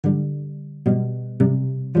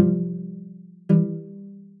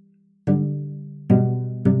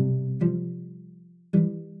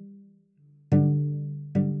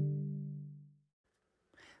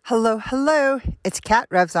Hello, hello. It's Kat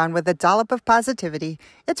Revs on with a dollop of positivity.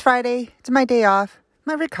 It's Friday. It's my day off,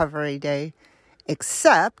 my recovery day.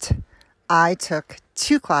 Except I took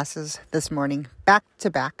 2 classes this morning, back to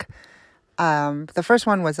back. The first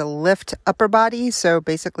one was a lift upper body. So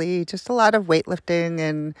basically just a lot of weightlifting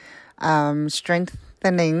and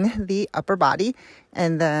strengthening the upper body.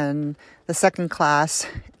 And then the second class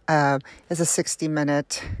is a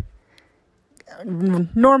 60-minute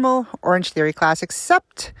normal Orange Theory class,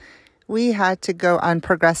 except we had to go on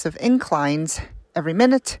progressive inclines every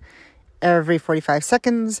minute, every 45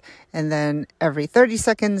 seconds, and then every 30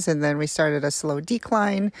 seconds, and then we started a slow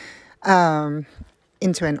decline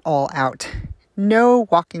into an all-out. No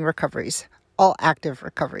walking recoveries, all active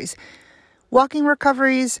recoveries. Walking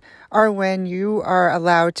recoveries are when you are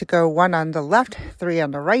allowed to go 1 on the left, 3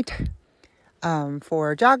 on the right,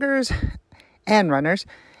 for joggers and runners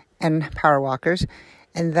and power walkers.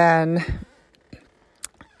 And then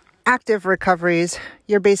active recoveries,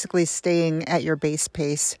 you're basically staying at your base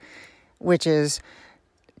pace, which is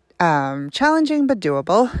challenging but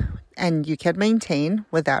doable, and you can maintain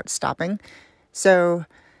without stopping. So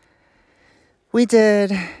we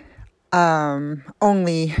did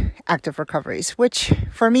only active recoveries, which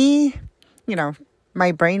for me,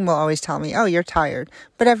 my brain will always tell me, oh, you're tired.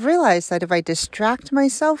 But I've realized that if I distract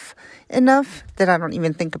myself enough, that I don't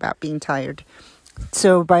even think about being tired.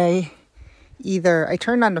 So by either I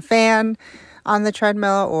turn on the fan on the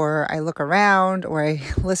treadmill, or I look around, or I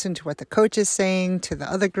listen to what the coach is saying to the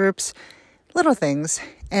other groups, little things,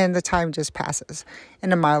 and the time just passes and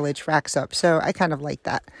the mileage racks up. So I kind of like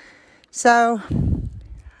that. So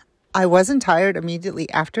I wasn't tired immediately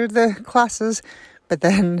after the classes, but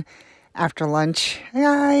then after lunch,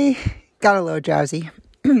 I got a little drowsy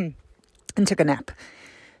and took a nap.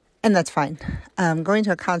 And that's fine. I'm going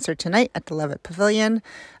to a concert tonight at the Levitt Pavilion.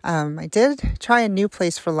 I did try a new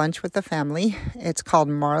place for lunch with the family. It's called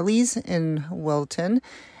Marley's in Wilton.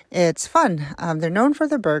 It's fun. They're known for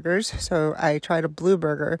the burgers, so I tried a blue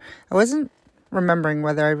burger. I wasn't remembering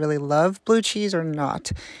whether I really love blue cheese or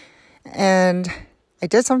not. And I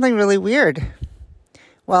did something really weird.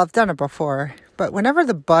 Well, I've done it before, but whenever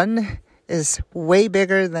the bun is way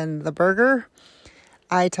bigger than the burger,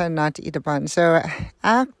 I tend not to eat a bun. So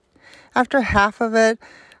after half of it,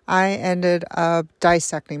 I ended up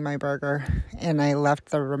dissecting my burger and I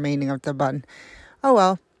left the remaining of the bun. Oh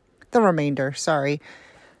well, the remainder, sorry.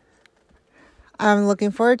 I'm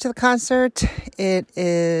looking forward to the concert. It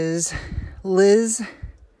is Liz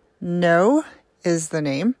No is the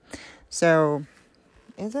name. So,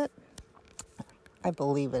 is it? I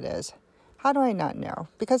believe it is. How do I not know?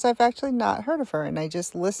 Because I've actually not heard of her, and I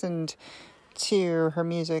just listened to her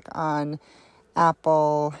music on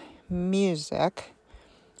Apple Music.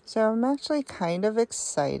 So I'm actually kind of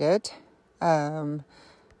excited. Lizzie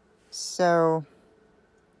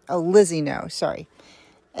No, sorry.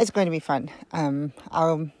 It's going to be fun. I'm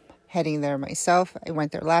heading there myself. I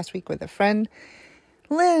went there last week with a friend,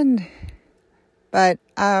 Lynn. But,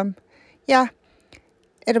 yeah.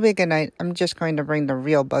 It'll be a good night. I'm just going to bring the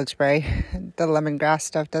real bug spray. The lemongrass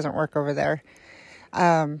stuff doesn't work over there.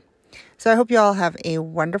 So I hope you all have a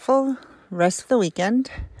wonderful rest of the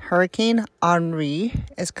weekend. Hurricane Henri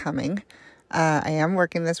is coming. I am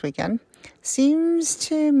working this weekend. Seems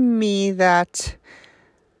to me that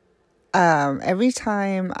every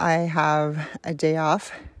time I have a day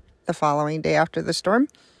off, the following day after the storm,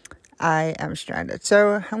 I am stranded.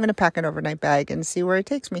 So I'm going to pack an overnight bag and see where it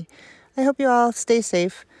takes me. I hope you all stay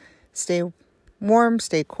safe, stay warm,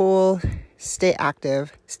 stay cool, stay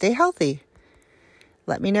active, stay healthy.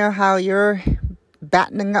 Let me know how you're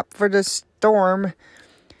battening up for the storm.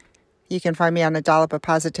 You can find me on the Dollop of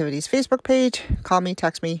Positivity's Facebook page. Call me,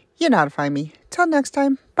 text me. You know how to find me. Till next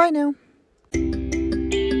time. Bye now.